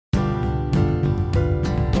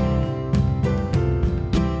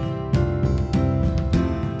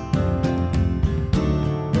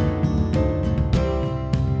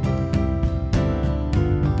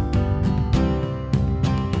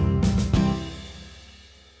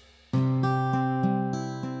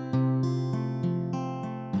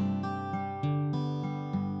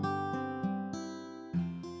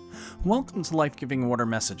Welcome to Life-Giving Water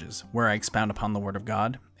Messages, where I expound upon the Word of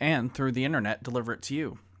God and, through the internet, deliver it to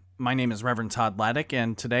you. My name is Reverend Todd Laddick,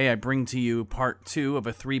 and today I bring to you part 2 of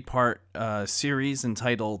a 3-part series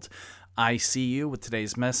entitled I See You, with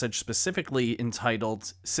today's message specifically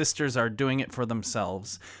entitled Sisters Are Doing It for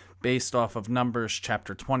Themselves, based off of Numbers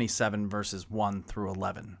chapter 27, verses 1 through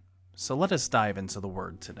 11. So let us dive into the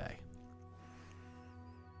Word today.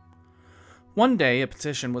 One day, a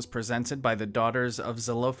petition was presented by the daughters of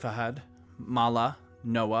Zelophehad, Mahlah,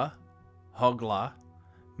 Noah, Hoglah,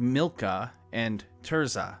 Milcah, and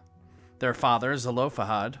Tirzah. Their father,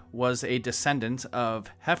 Zelophehad, was a descendant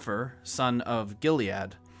of Hepher, son of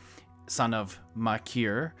Gilead, son of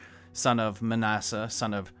Machir, son of Manasseh,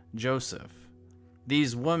 son of Joseph.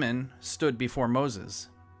 These women stood before Moses,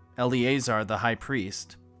 Eleazar the high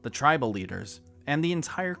priest, the tribal leaders, and the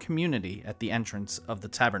entire community at the entrance of the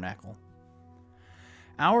tabernacle.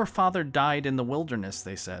 Our father died in the wilderness,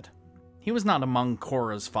 they said. He was not among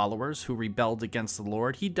Korah's followers who rebelled against the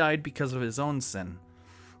Lord. He died because of his own sin.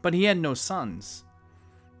 But he had no sons.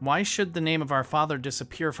 Why should the name of our father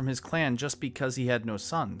disappear from his clan just because he had no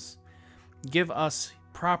sons? Give us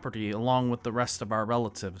property along with the rest of our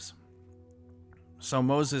relatives. So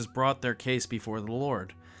Moses brought their case before the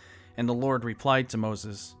Lord, and the Lord replied to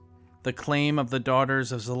Moses, "The claim of the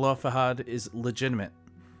daughters of Zelophehad is legitimate.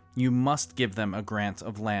 You must give them a grant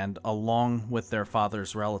of land along with their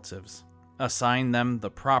father's relatives. Assign them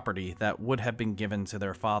the property that would have been given to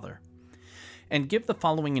their father. And give the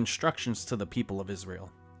following instructions to the people of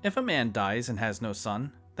Israel. If a man dies and has no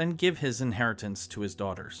son, then give his inheritance to his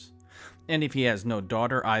daughters. And if he has no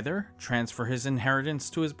daughter either, transfer his inheritance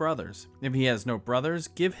to his brothers. If he has no brothers,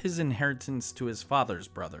 give his inheritance to his father's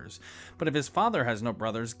brothers. But if his father has no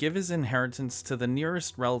brothers, give his inheritance to the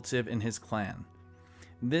nearest relative in his clan.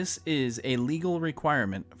 This is a legal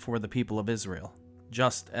requirement for the people of Israel,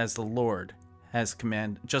 just as the Lord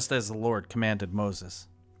commanded Moses."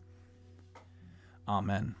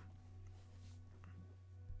 Amen.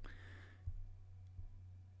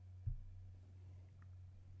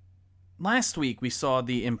 Last week we saw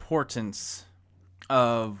the importance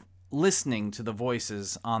of listening to the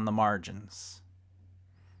voices on the margins.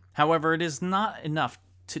 However, it is not enough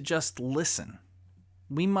to just listen.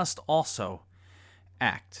 We must also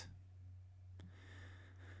act.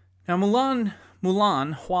 Now, Hua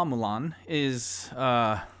Mulan is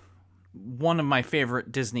one of my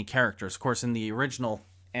favorite Disney characters. Of course, in the original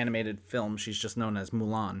animated film, she's just known as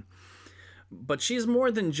Mulan. But she's more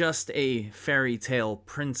than just a fairy tale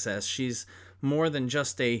princess. She's more than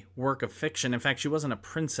just a work of fiction. In fact, she wasn't a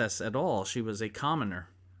princess at all. She was a commoner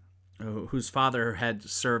whose father had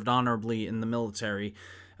served honorably in the military,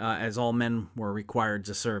 as all men were required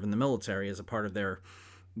to serve in the military as a part of their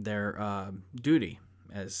duty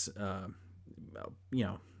as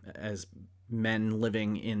as men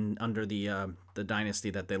living under the dynasty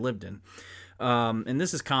that they lived in. And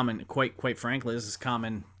this is common, quite frankly, this is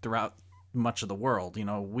common throughout much of the world. You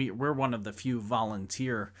know, we're one of the few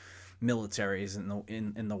volunteer militaries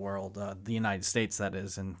in the world, the United States, that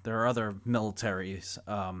is, and there are other militaries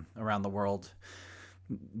around the world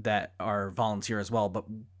that are volunteer as well.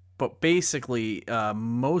 But basically,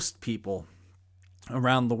 most people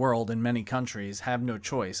around the world in many countries have no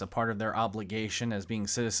choice. A part of their obligation as being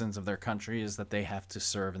citizens of their country is that they have to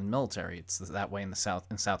serve in the military. It's that way in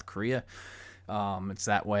South Korea. It's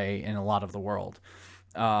that way in a lot of the world.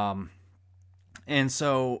 And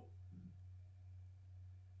so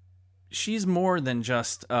she's more than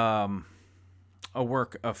just a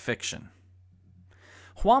work of fiction.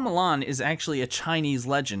 Hua Mulan is actually a Chinese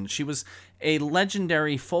legend. She was a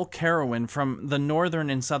legendary folk heroine from the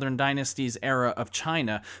northern and southern dynasties era of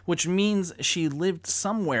China, which means she lived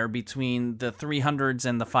somewhere between the 300s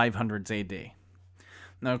and the 500s AD.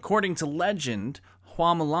 Now, according to legend,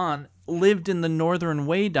 Hua Mulan lived in the Northern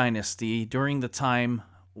Wei dynasty during the time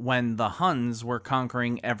when the Huns were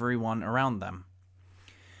conquering everyone around them.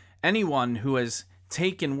 Anyone who has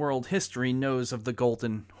taken world history knows of the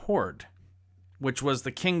Golden Horde, which was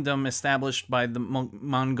the kingdom established by the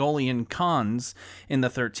Mongolian Khans in the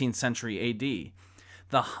 13th century AD.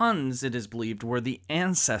 The Huns, it is believed, were the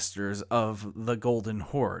ancestors of the Golden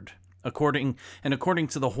Horde. According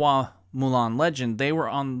to the Hua Mulan legend, they were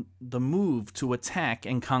on the move to attack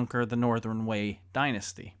and conquer the Northern Wei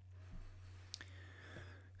dynasty.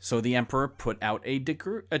 So the emperor put out a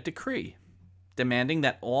decree demanding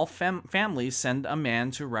that all families send a man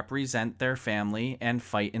to represent their family and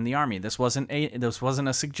fight in the army. This wasn't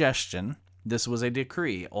a suggestion. This was a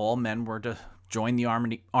decree. All men were to join the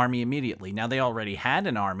army immediately. Now, they already had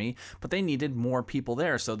an army, but they needed more people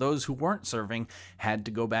there. So those who weren't serving had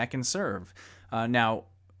to go back and serve. Now,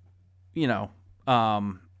 you know,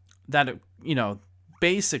 that,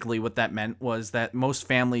 basically what that meant was that most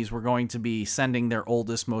families were going to be sending their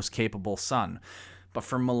oldest, most capable son. But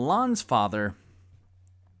for Milan's father,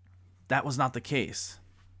 that was not the case.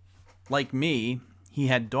 Like me, he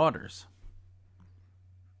had daughters.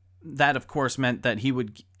 That, of course, meant that he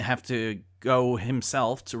would have to go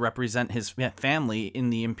himself to represent his family in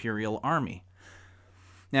the imperial army.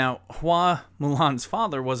 Now, Hua Mulan's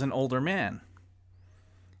father was an older man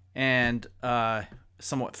and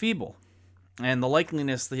somewhat feeble, and the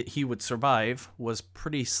likeliness that he would survive was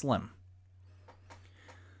pretty slim.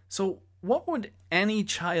 So, what would any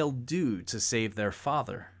child do to save their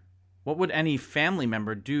father? What would any family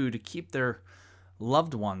member do to keep their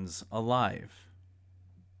loved ones alive?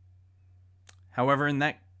 However, in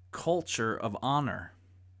that culture of honor,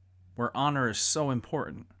 where honor is so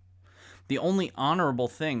important, the only honorable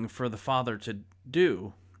thing for the father to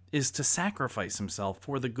do is to sacrifice himself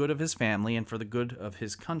for the good of his family and for the good of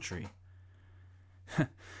his country.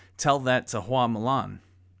 Tell that to Hua Mulan.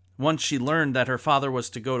 Once she learned that her father was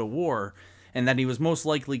to go to war and that he was most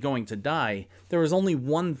likely going to die, there was only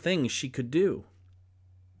one thing she could do,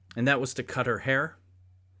 and that was to cut her hair,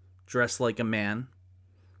 dress like a man,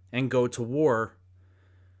 and go to war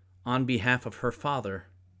on behalf of her father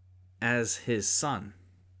as his son.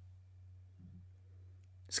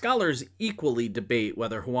 Scholars equally debate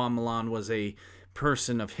whether Hua Mulan was a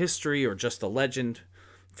person of history or just a legend.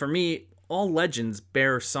 For me, all legends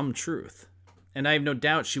bear some truth, and I have no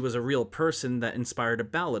doubt she was a real person that inspired a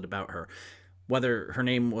ballad about her. Whether her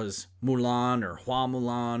name was Mulan or Hua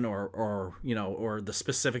Mulan or the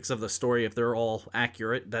specifics of the story, if they're all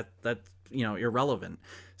accurate, that's irrelevant.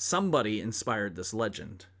 Somebody inspired this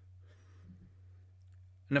legend.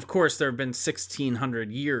 And of course, there have been 1,600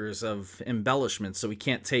 years of embellishments, so we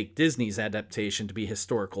can't take Disney's adaptation to be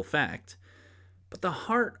historical fact. But the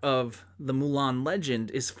heart of the Mulan legend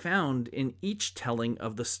is found in each telling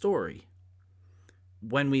of the story.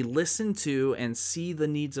 When we listen to and see the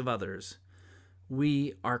needs of others,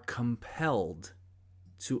 we are compelled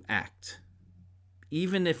to act,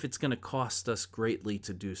 even if it's going to cost us greatly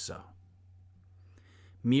to do so.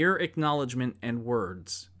 Mere acknowledgement and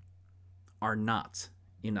words are not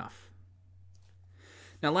enough.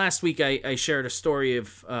 Now, last week I shared a story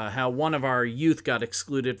of how one of our youth got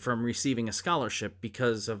excluded from receiving a scholarship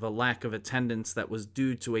because of a lack of attendance that was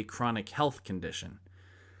due to a chronic health condition.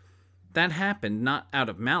 That happened not out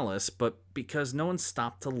of malice, but because no one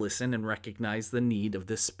stopped to listen and recognize the need of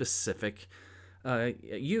this specific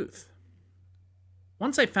youth.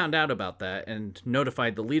 Once I found out about that and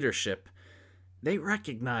notified the leadership, they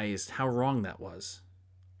recognized how wrong that was.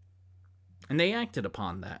 And they acted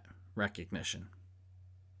upon that recognition.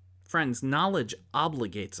 Friends, knowledge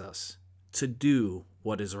obligates us to do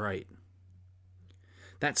what is right.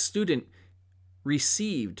 That student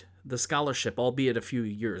received the scholarship, albeit a few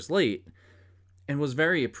years late, and was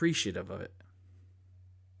very appreciative of it.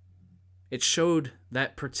 It showed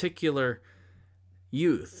that particular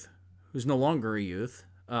youth, who's no longer a youth,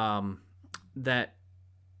 that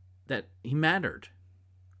he mattered.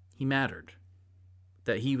 He mattered.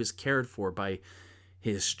 That he was cared for by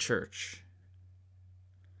his church.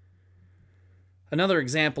 Another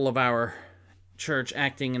example of our church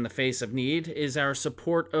acting in the face of need is our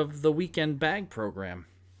support of the weekend bag program.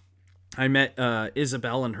 I met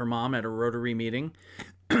Isabel and her mom at a Rotary meeting,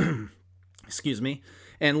 and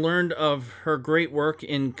learned of her great work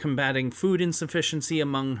in combating food insufficiency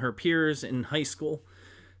among her peers in high school.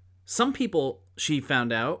 Some people, she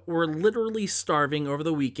found out, were literally starving over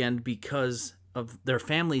the weekend because of their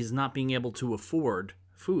families not being able to afford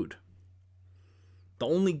food. The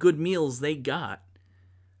only good meals they got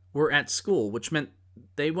were at school, which meant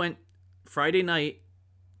they went Friday night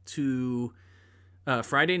to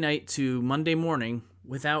Monday morning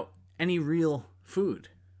without any real food.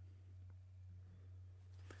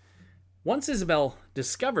 Once Isabel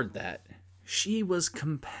discovered that, she was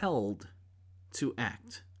compelled to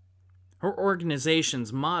act. Her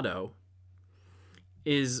organization's motto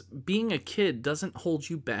is, being a kid doesn't hold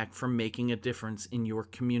you back from making a difference in your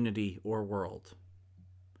community or world.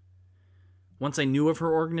 Once I knew of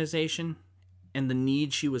her organization and the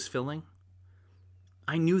need she was filling,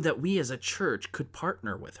 I knew that we as a church could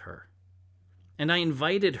partner with her. And I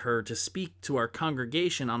invited her to speak to our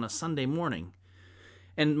congregation on a Sunday morning.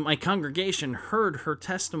 And my congregation heard her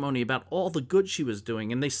testimony about all the good she was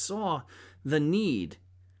doing, and they saw the need.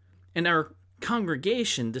 And our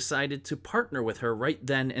congregation decided to partner with her right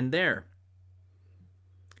then and there.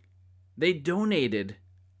 They donated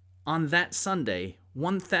on that Sunday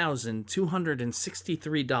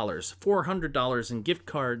 $1,263, $400 in gift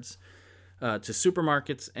cards, to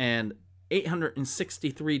supermarkets and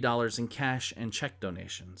 $863 in cash and check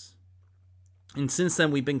donations. And since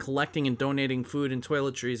then, we've been collecting and donating food and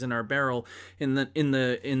toiletries in our barrel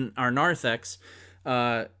in our narthex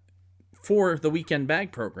for the weekend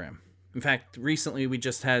bag program. In fact, recently we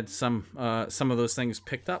just had some of those things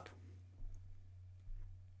picked up.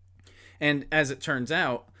 And as it turns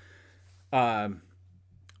out,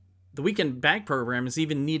 the weekend bag program is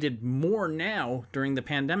even needed more now during the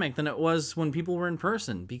pandemic than it was when people were in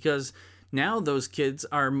person, because now those kids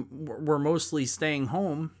were mostly staying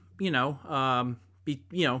home, 7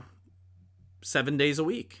 days a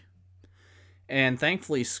week. And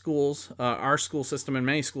thankfully, schools, our school system and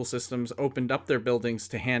many school systems opened up their buildings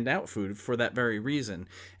to hand out food for that very reason.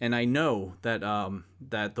 And I know that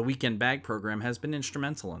that the weekend bag program has been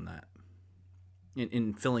instrumental in that,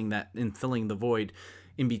 in filling the void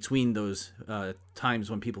in between those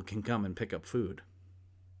times when people can come and pick up food.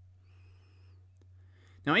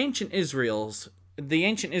 Now, the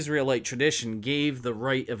ancient Israelite tradition gave the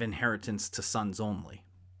right of inheritance to sons only.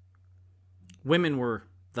 Women were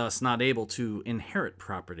thus not able to inherit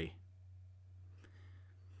property.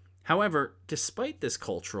 However, despite this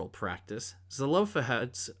cultural practice,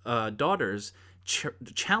 Zelophehad's daughters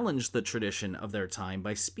challenged the tradition of their time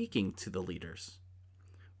by speaking to the leaders.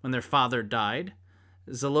 When their father died,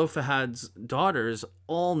 Zelophehad's daughters,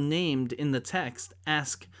 all named in the text,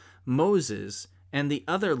 ask Moses and the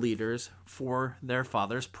other leaders for their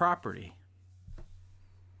father's property.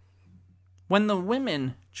 When the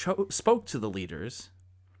women spoke to the leaders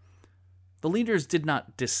did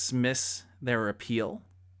not dismiss their appeal,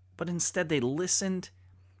 but instead they listened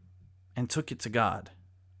and took it to God.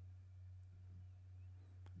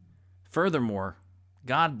 Furthermore,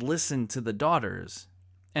 God listened to the daughters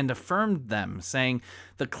and affirmed them, saying,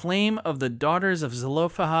 "The claim of the daughters of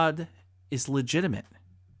Zelophehad is legitimate."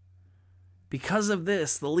 Because of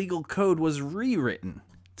this, the legal code was rewritten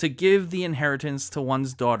to give the inheritance to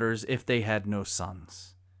one's daughters if they had no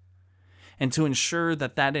sons, and to ensure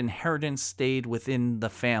that that inheritance stayed within the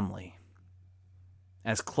family,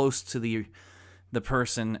 as close to the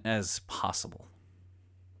person as possible.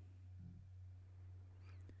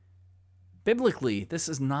 Biblically, this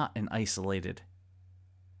is not an isolated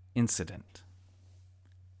incident.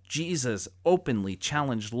 Jesus openly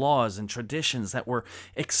challenged laws and traditions that were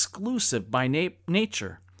exclusive by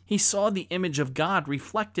nature. He saw the image of God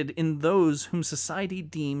reflected in those whom society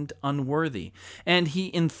deemed unworthy, and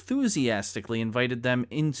he enthusiastically invited them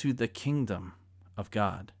into the kingdom of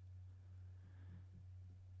God.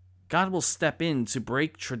 God will step in to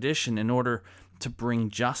break tradition in order to bring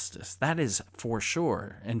justice. That is for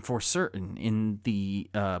sure and for certain in the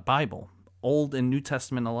Bible, Old and New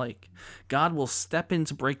Testament alike. God will step in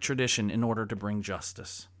to break tradition in order to bring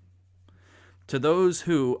justice. To those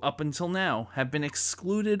who, up until now, have been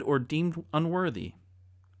excluded or deemed unworthy,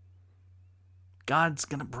 God's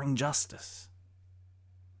going to bring justice.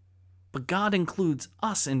 But God includes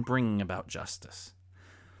us in bringing about justice.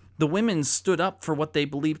 The women stood up for what they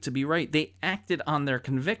believed to be right. They acted on their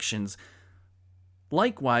convictions.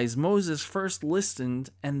 Likewise, Moses first listened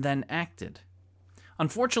and then acted.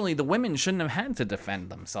 Unfortunately, the women shouldn't have had to defend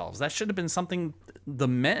themselves. That should have been something the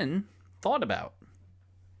men thought about.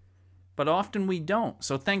 But often we don't.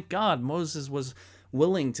 So thank God Moses was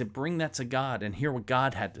willing to bring that to God and hear what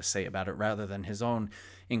God had to say about it rather than his own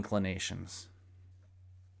inclinations.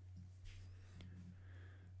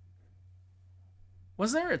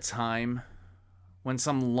 Was there a time when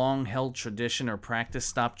some long-held tradition or practice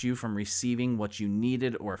stopped you from receiving what you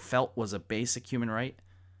needed or felt was a basic human right?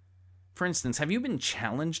 For instance, have you been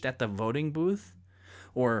challenged at the voting booth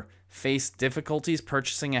or faced difficulties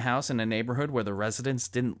purchasing a house in a neighborhood where the residents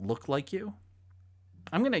didn't look like you?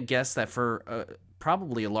 I'm going to guess that for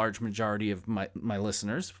probably a large majority of my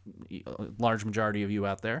listeners, a large majority of you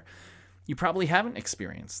out there, you probably haven't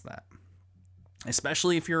experienced that,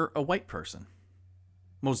 especially if you're a white person.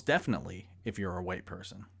 Most definitely if you're a white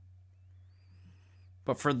person.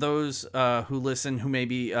 But for those who listen who may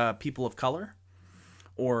be people of color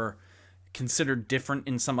or considered different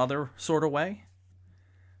in some other sort of way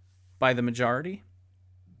by the majority,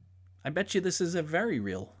 I bet you this is a very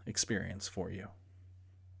real experience for you.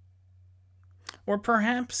 Or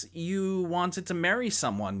perhaps you wanted to marry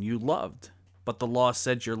someone you loved, but the law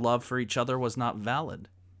said your love for each other was not valid.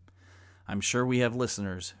 I'm sure we have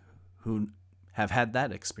listeners who have had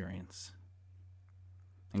that experience.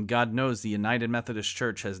 And God knows the United Methodist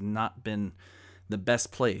Church has not been the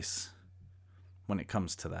best place when it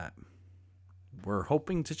comes to that. We're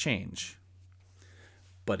hoping to change,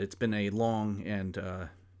 but it's been a long and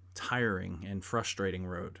tiring and frustrating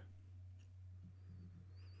road.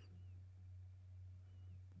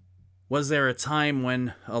 Was there a time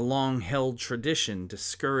when a long-held tradition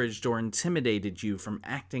discouraged or intimidated you from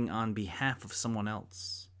acting on behalf of someone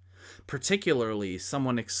else, particularly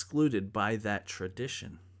someone excluded by that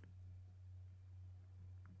tradition?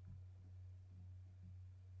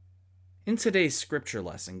 In today's scripture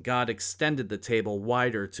lesson, God extended the table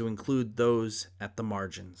wider to include those at the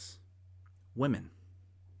margins, women.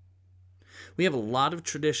 We have a lot of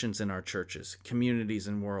traditions in our churches, communities,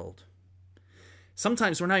 and world.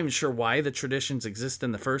 Sometimes we're not even sure why the traditions exist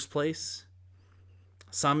in the first place.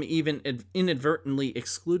 Some even inadvertently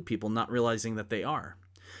exclude people, not realizing that they are.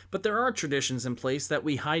 But there are traditions in place that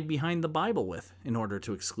we hide behind the Bible with in order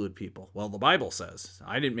to exclude people. Well, the Bible says,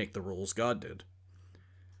 I didn't make the rules, God did.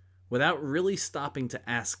 Without really stopping to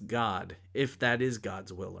ask God if that is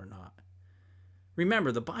God's will or not.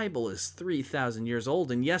 Remember, the Bible is 3,000 years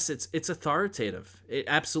old, and yes, it's authoritative. It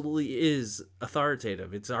absolutely is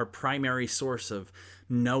authoritative. It's our primary source of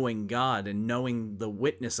knowing God and knowing the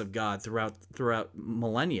witness of God throughout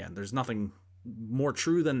millennia. There's nothing more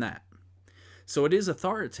true than that. So it is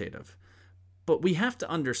authoritative. But we have to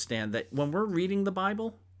understand that when we're reading the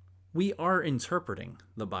Bible, we are interpreting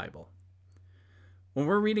the Bible. When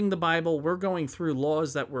we're reading the Bible, we're going through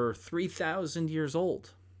laws that were 3,000 years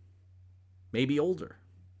old, maybe older.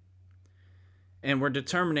 And we're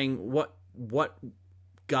determining what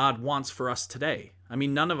God wants for us today. I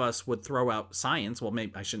mean, none of us would throw out science. Well,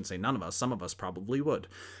 maybe I shouldn't say none of us. Some of us probably would.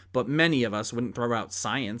 But many of us wouldn't throw out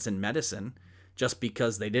science and medicine just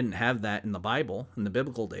because they didn't have that in the Bible in the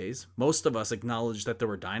biblical days. Most of us acknowledge that there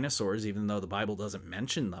were dinosaurs, even though the Bible doesn't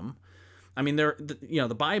mention them. I mean,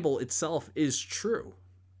 the Bible itself is true.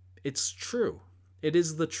 It's true. It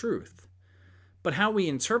is the truth. But how we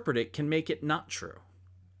interpret it can make it not true.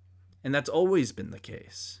 And that's always been the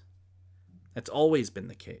case. That's always been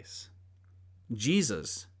the case.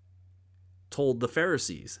 Jesus told the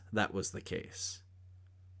Pharisees that was the case.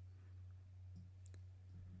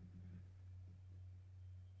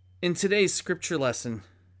 In today's scripture lesson,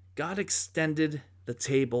 God extended the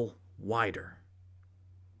table wider.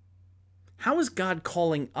 How is God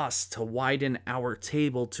calling us to widen our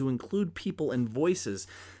table to include people and voices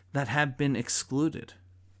that have been excluded?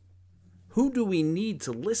 Who do we need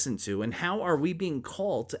to listen to, and how are we being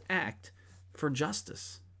called to act for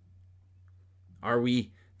justice? Are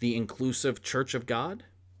we the inclusive Church of God?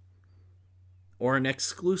 Or an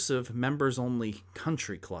exclusive members-only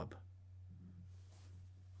country club?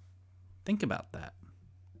 Think about that.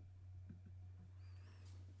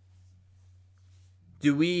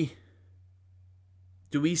 Do we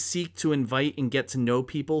seek to invite and get to know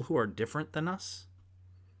people who are different than us?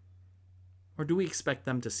 Or do we expect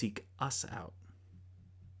them to seek us out?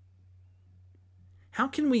 How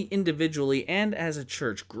can we individually and as a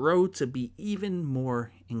church grow to be even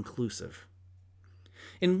more inclusive?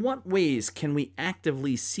 In what ways can we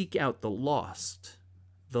actively seek out the lost,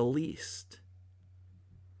 the least,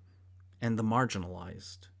 and the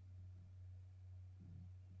marginalized?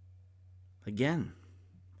 Again,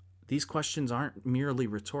 these questions aren't merely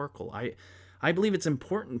rhetorical. I believe it's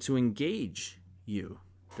important to engage you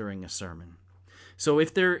during a sermon. So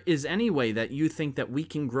if there is any way that you think that we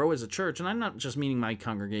can grow as a church, and I'm not just meaning my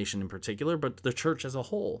congregation in particular, but the church as a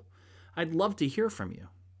whole, I'd love to hear from you.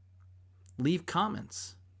 Leave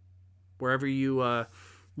comments. Wherever you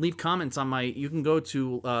leave comments on you can go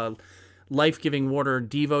to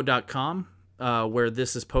lifegivingwaterdevo.com where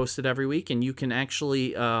this is posted every week, and you can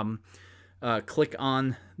actually click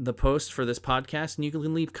on the post for this podcast, and you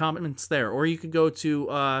can leave comments there. Or you could go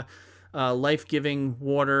to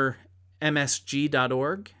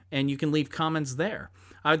lifegivingwatermsg.org, and you can leave comments there.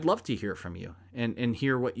 I'd love to hear from you and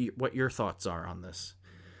hear what your thoughts are on this.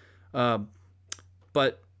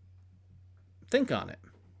 But think on it.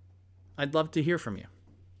 I'd love to hear from you.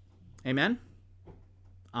 Amen?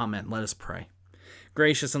 Amen. Let us pray.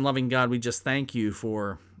 Gracious and loving God, we just thank you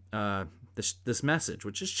for this message,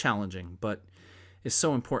 which is challenging, but is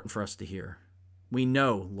so important for us to hear. We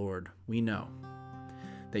know, Lord, we know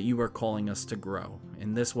that you are calling us to grow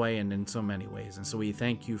in this way and in so many ways. And so we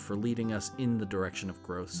thank you for leading us in the direction of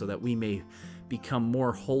growth so that we may become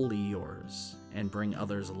more wholly yours and bring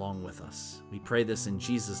others along with us. We pray this in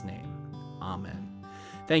Jesus' name. Amen.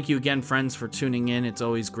 Thank you again, friends, for tuning in. It's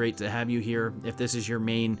always great to have you here. If this is your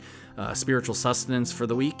main spiritual sustenance for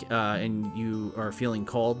the week, and you are feeling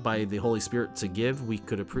called by the Holy Spirit to give,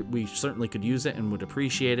 we certainly could use it and would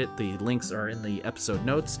appreciate it. The links are in the episode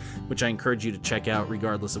notes, which I encourage you to check out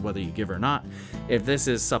regardless of whether you give or not. If this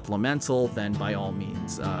is supplemental, then by all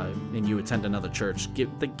means, and you attend another church,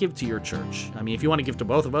 give to your church. I mean, if you want to give to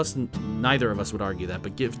both of us, neither of us would argue that,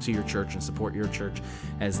 but give to your church and support your church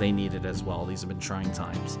as they need it as well. These have been trying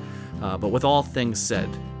times. But with all things said,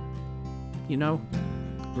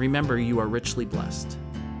 remember you are richly blessed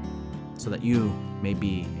so that you may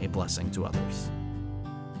be a blessing to others.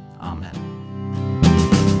 Amen.